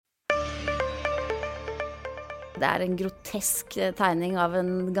Det er en grotesk tegning av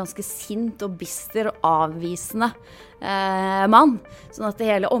en ganske sint og bister og avvisende mann. Sånn at det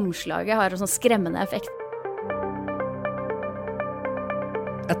hele omslaget har en sånn skremmende effekt.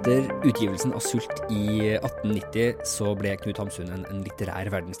 Etter utgivelsen av Sult i 1890 så ble Knut Hamsun en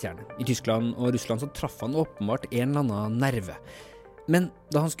litterær verdensstjerne. I Tyskland og Russland så traff han åpenbart en eller annen nerve. Men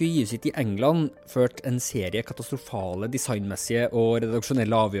da han skulle gi sitt i England, førte en serie katastrofale designmessige og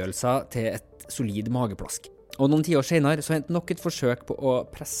redaksjonelle avgjørelser til et solid mageplask. Og noen 10 år senere så hentet nok et forsøk på å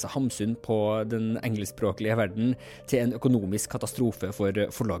presse Hamsun på den engelskspråklige verden til en økonomisk katastrofe for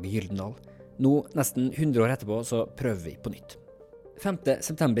forlaget Gyldendal. Nå, nesten 100 år etterpå, så prøver vi på nytt. 5.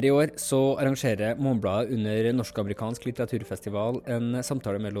 september i år så arrangerer Morgenbladet under Norsk-amerikansk litteraturfestival en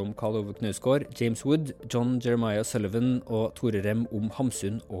samtale mellom Karl Ove Knausgård, James Wood, John Jeremiah Sullivan og Tore Rem om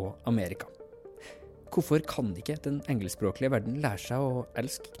Hamsun og Amerika. Hvorfor kan ikke den engelskspråklige verden lære seg å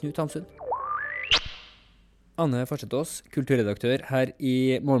elske Knut Hamsun? Anne Farsetås, kulturredaktør her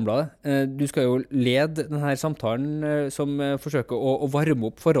i Morgenbladet. Du skal jo lede denne samtalen som forsøker å varme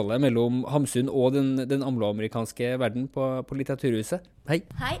opp forholdet mellom Hamsun og den angloamerikanske verden på Litteraturhuset. Hei.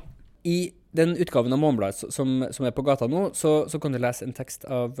 Hei. I den utgaven av Morgenbladet som er på gata nå, så kan du lese en tekst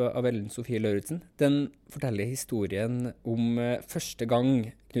av Ellen Sofie Lauritzen. Den forteller historien om første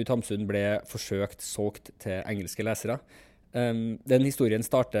gang Knut Hamsun ble forsøkt solgt til engelske lesere. Den historien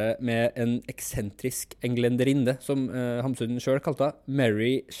starter med en eksentrisk englenderinne, som Hamsun selv kalte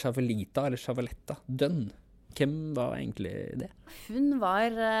Mary Chavalita, eller Chavaletta Dunn. Hvem var egentlig det? Hun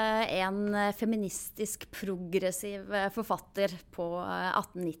var en feministisk, progressiv forfatter på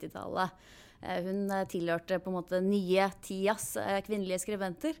 1890-tallet. Hun tilhørte på en måte nye tidas kvinnelige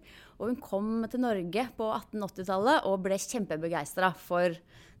skribenter, og hun kom til Norge på 1880-tallet og ble kjempebegeistret for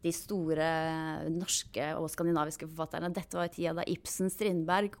de store norske og skandinaviske forfatterne. Dette var i tida da Ibsen,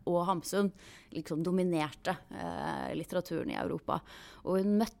 Strindberg og Hamsun liksom dominerte litteraturen i Europa. Og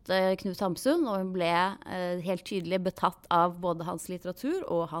hun møtte Knut Hamsun, og hun ble helt tydelig betatt av både hans litteratur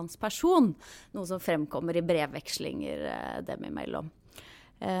og hans person, noe som fremkommer i brevvekslinger dem imellom.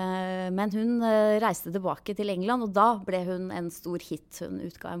 Men hun reiste tilbake til England, og da ble hun en stor hit. Hun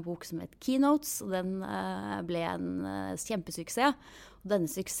utga en bok som het Keynotes, og den ble en kjempesuksess. Og denne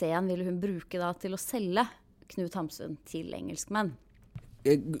suksessen ville hun bruke da til å selge Knut Hamsun til engelskmenn.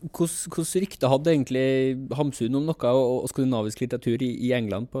 Hvordan rykte hadde egentlig Hamsun om noe og skandinavisk litteratur i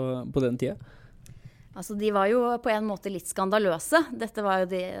England på den tida? Altså, de var jo på en måte litt skandaløse. Dette var jo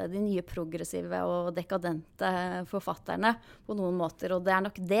de nye progressive og dekadente forfatterne på noen måter. Og det er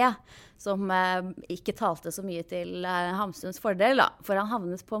nok det som ikke talte så mye til Hamsuns fordel, da. For han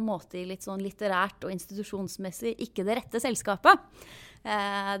havnet på en måte i litt sånn litterært og institusjonsmessig ikke det rette selskapet.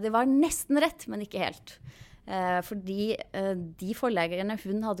 Det var nesten rett, men ikke helt. Fordi de forleggerne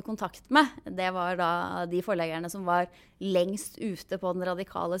hun hadde kontakt med, det var da de forleggerne som var lengst ute på den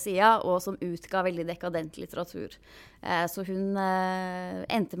radikale sida, og som utga veldig dekadent litteratur. Så hun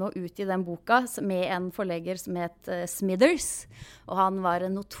endte med å utgi den boka med en forlegger som het Smithers, og han var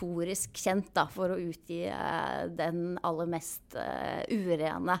notorisk kjent da, for å utgi den aller mest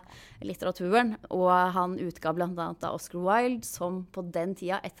urene litteraturen. Og han utga blant annet da Oscar Wilde, som på den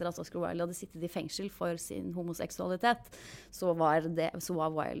tida, etter at Oscar Wilde hadde sittet i fengsel for sin homoseksualitet, så var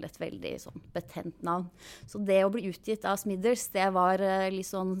Wilde et veldig sånn betent navn. Så det å bli utgitt av Smithers, det var litt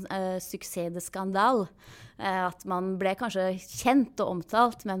sånn succès de skandal. At man ble kanskje kjent og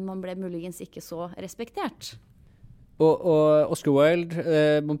omtalt, men man ble muligens ikke så respektert. Og Oscar Wilde,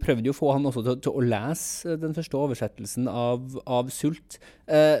 man prøvde jo å få han også til å lese den første oversettelsen av Sult,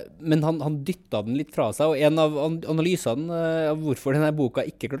 men han dyttet den litt fra seg, og en av analysene av hvorfor denne boka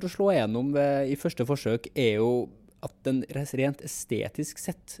ikke klarte å slå igjennom i første forsøk, er jo at den rent estetisk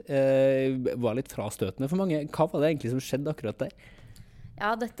sett var litt frastøtende for mange. Hva var det egentlig som skjedde akkurat der?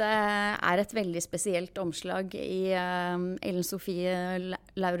 Ja, dette er et veldig spesielt omslag. I Ellen Sofie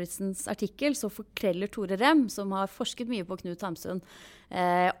Lauritzens artikkel så forteller Tore Rem, som har forsket mye på Knut Hamsun,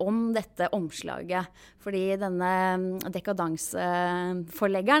 om dette omslaget. Fordi denne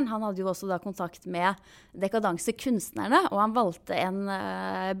dekadanseforleggeren, han hadde jo også da kontakt med dekadansekunstnerne, og han valgte en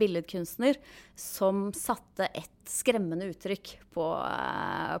billedkunstner som satte et skremmende uttrykk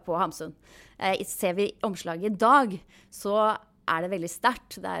på Hamsun. Ser vi omslaget i dag, så er det veldig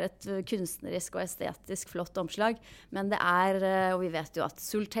sterkt. Det er et kunstnerisk og estetisk flott omslag, men det er, og vi vet jo at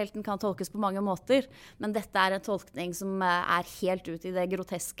Sulthelten kan tolkes på mange måter, men dette er en tolkning som er helt ut i det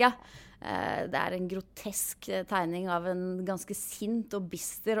groteske. Det er en grotesk tegning av en ganske sint og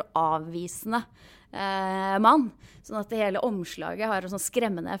bister og avvisende mann. Sånn at det hele omslaget har en sånn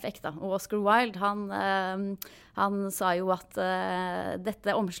skremmende effekt. Da. Og Oscar Wilde, han sa jo at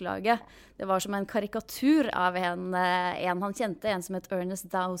dette omslaget, det var som en karikatur av en han kjente, en som het Ernest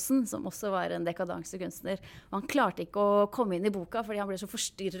Dowson, som også var en dekadansekunstner. Og han klarte ikke å komme inn i boka, fordi han ble så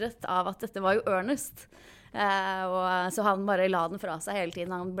forstyrret av at dette var jo Ernest. Så han bare la den fra seg hele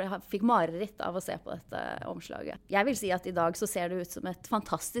tiden. Han fikk mareritt av å se på dette omslaget. Jeg vil si at i dag så ser det ut som et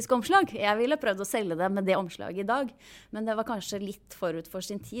fantastisk omslag. Jeg ville prøvd å selge det med det omslaget i dag, men det var kanskje litt forut for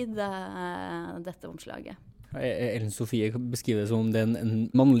sin tid, dette omslaget. Ellen Sofie beskriver det som om det er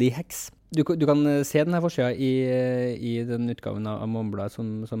en mannlig heks. Du kan se denne forsiden i den utgaven av Månebladet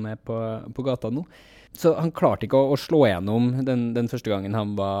som er på gata nå. Så han klarte ikke å slå gjennom den første gangen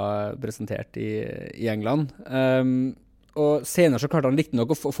han var presentert i England. Og senere så klarte han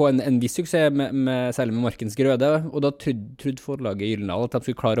riktignok å få en viss suksess, særlig med Markens Grøde, og da trodde forlaget Gyldendal at de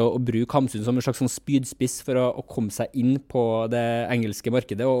skulle klare å bruke Hamsun som en slags sånn spydspiss for å komme seg inn på det engelske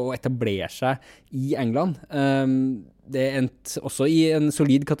markedet og etablere seg i England. Det endte også i en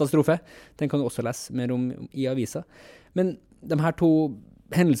solid katastrofe. Den kan du også lese mer om i avisa. Men de her to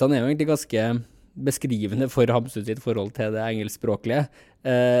hendelsene er jo egentlig ganske beskrivende for Hamsun sitt forhold til det engelskspråklige.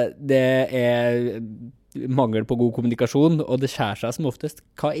 Det er mangel på god kommunikasjon, og det skjærer seg som oftest.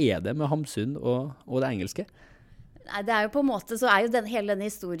 Hva er det med Hamsun og det engelske? Nei, det er jo på en måte, så er jo hele denne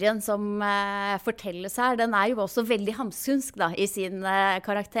historien som fortelles her, den er jo også veldig hamsunsk da, i sin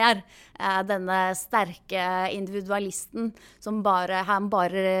karakter. Denne sterke individualisten som han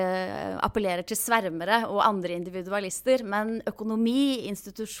bare appellerer til svermere og andre individualister, men økonomi,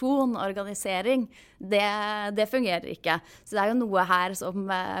 institusjon, organisering, det fungerer ikke. Så det er jo noe her som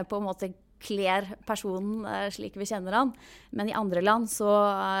på en måte kler personen slik vi kjenner han. Men i andre land så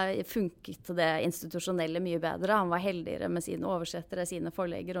funket det institusjonelle mye bedre. Han var heldigere med sine oversettere, sine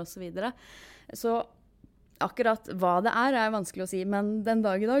forleggere og så videre. Så akkurat hva det er vanskelig å si. Men den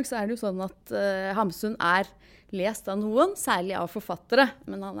dag i dag så er det jo sånn at Hamsun er lest av noen, særlig av forfattere.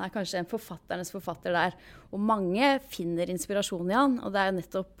 Men han er kanskje en forfatternes forfatter der. Og mange finner inspirasjon i han, og det er jo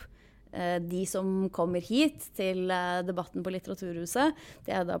nettopp de som kommer hit til debatten på Litteraturhuset,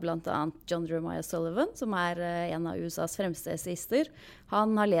 det er da blant annet John Jeremiah Sullivan, som er en av USAs fremste essayister.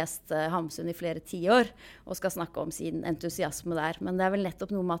 Han har lest Hamsun i flere tiår og skal snakke om sin entusiasme der. Men det er vel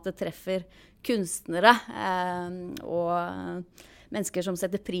nettopp noe med at det treffer kunstnere og mennesker som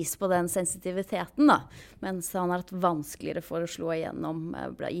setter pris på den sensitiviteten, da. Mens han har hatt vanskeligere for å slå igjennom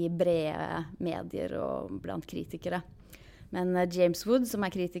i brede medier og blant kritikere. Men James Wood, som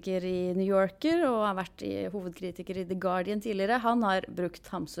er kritiker i New Yorker og har vært hovedkritiker i The Guardian tidligere, han har brukt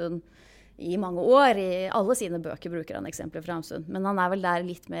Hamsun i mange år. I alle sine bøker bruker han eksempler fra Hamsun. Men han er vel der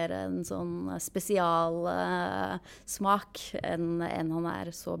litt mer en sånn spesialsmak enn han er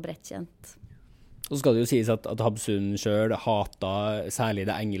så bredt kjent. Og så skal det jo sies at Hamsun selv hatet særlig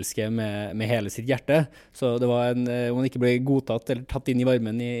det engelske med hele sitt hjerte. Så det var om han ikke ble godtatt eller tatt inn i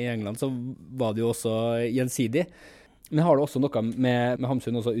varmen i England, så var det jo også gjensidig. Men har det også noe med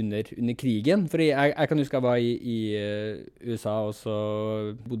Hamsun også under krigen? Fordi jeg kan huske jeg var i USA, og så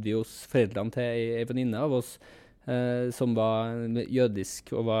bodde vi hos foreldrene til en venninne av oss, som var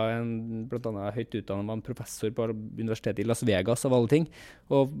jødisk og var blant annet høyt utdannet, var en professor på universitetet i Las Vegas av alle ting.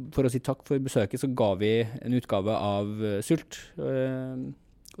 Og for å si takk for besøket så ga vi en utgave av Sult.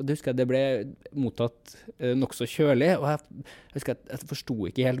 Og det husker jeg det ble mottatt nok så kjølig, og jeg husker at jeg forstod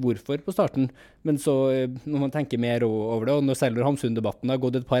ikke helt hvorfor på starten. Men så, når man tenker mer over det, og når selv Hamsun-debatten har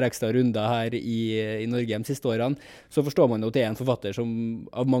gått et par ekstra runder her i Norge de siste årene, så forstår man jo at det er en forfatter som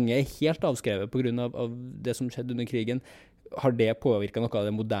av mange er helt avskrevet på grunn av det som skjedde under krigen. Har det påvirket noe av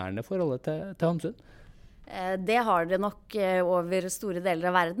det moderne forholdet til Hamsun? Det har det nok over store deler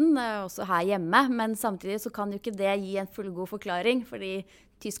av verden, også her hjemme. Men samtidig så kan jo ikke det gi en fullgod forklaring, fordi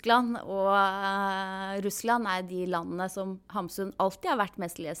Tyskland og Russland er de landene som Hamsun alltid har vært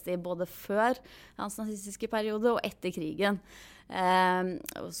mest lest i, både før hans nazistiske periode og etter krigen.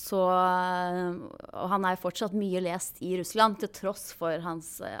 Og han er fortsatt mye lest i Russland, til tross for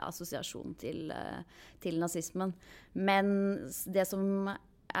hans assosiasjon til nazismen. Men det som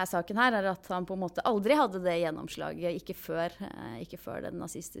er saken her, er at han på en måte aldri hadde det gjennomslaget, ikke før den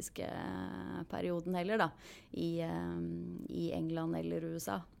nazistiske perioden heller, da, i England eller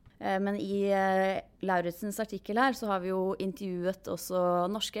USA. Men i Lauritzens artikkel her så har vi jo intervjuet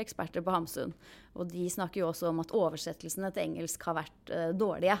også norske eksperter på Hamsun, og de snakker jo også om at oversettelsene til engelsk har vært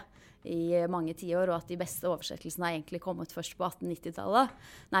dårlige i mange tiår, og at de beste oversettelsene har egentlig kommet først på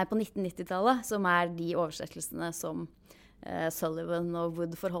 1990-tallet, som er de oversettelsene som Sullivan og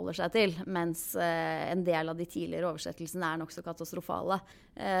Wood forholder seg til, mens en del av de tidligere oversettelsene nok så katastrofale.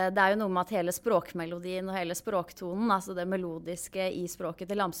 Det jo noe med at hele språkmelodien og hele språktonen, altså det melodiske i språket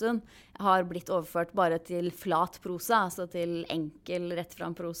til Hamsun, har blitt overført bare til flat prosa, altså til enkel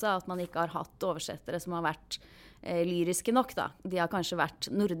rettfram prosa, at man ikke har hatt oversettere som har vært lyriske nok da. De har kanskje vært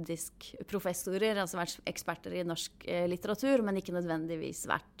nordisk professorer, altså vært eksperter i norsk litteratur, men ikke nødvendigvis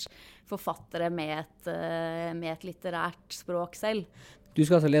vært forfattere med et litterært språk selv. Du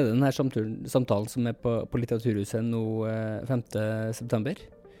skal altså lede denne samtalen som på Litteraturhuset nå 5. september.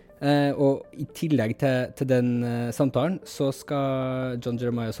 Og i tillegg til den samtalen så skal John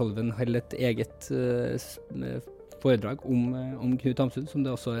Jeremiah Sullivan holde et eget foredrag om Knut Hamsun, som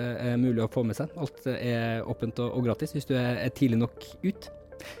det også mulig å få med seg. Alt åpent og gratis hvis du tidlig nok ut.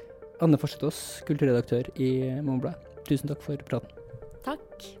 Anne Forsetås, kulturredaktør i Morgenbladet. Tusen takk for praten.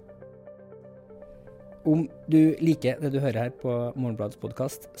 Takk. Om du liker det du hører her på Morgenbladets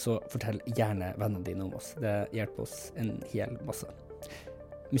podcast, så fortell gjerne vennene dine om oss. Det hjelper oss en hel masse.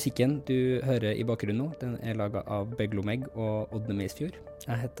 Musikken du hører i bakgrunnen nå, den laget av Beglomeg og Ådne Meisfjord.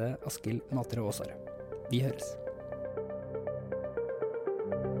 Jeg heter Askild Matre Åsare. Vi høres.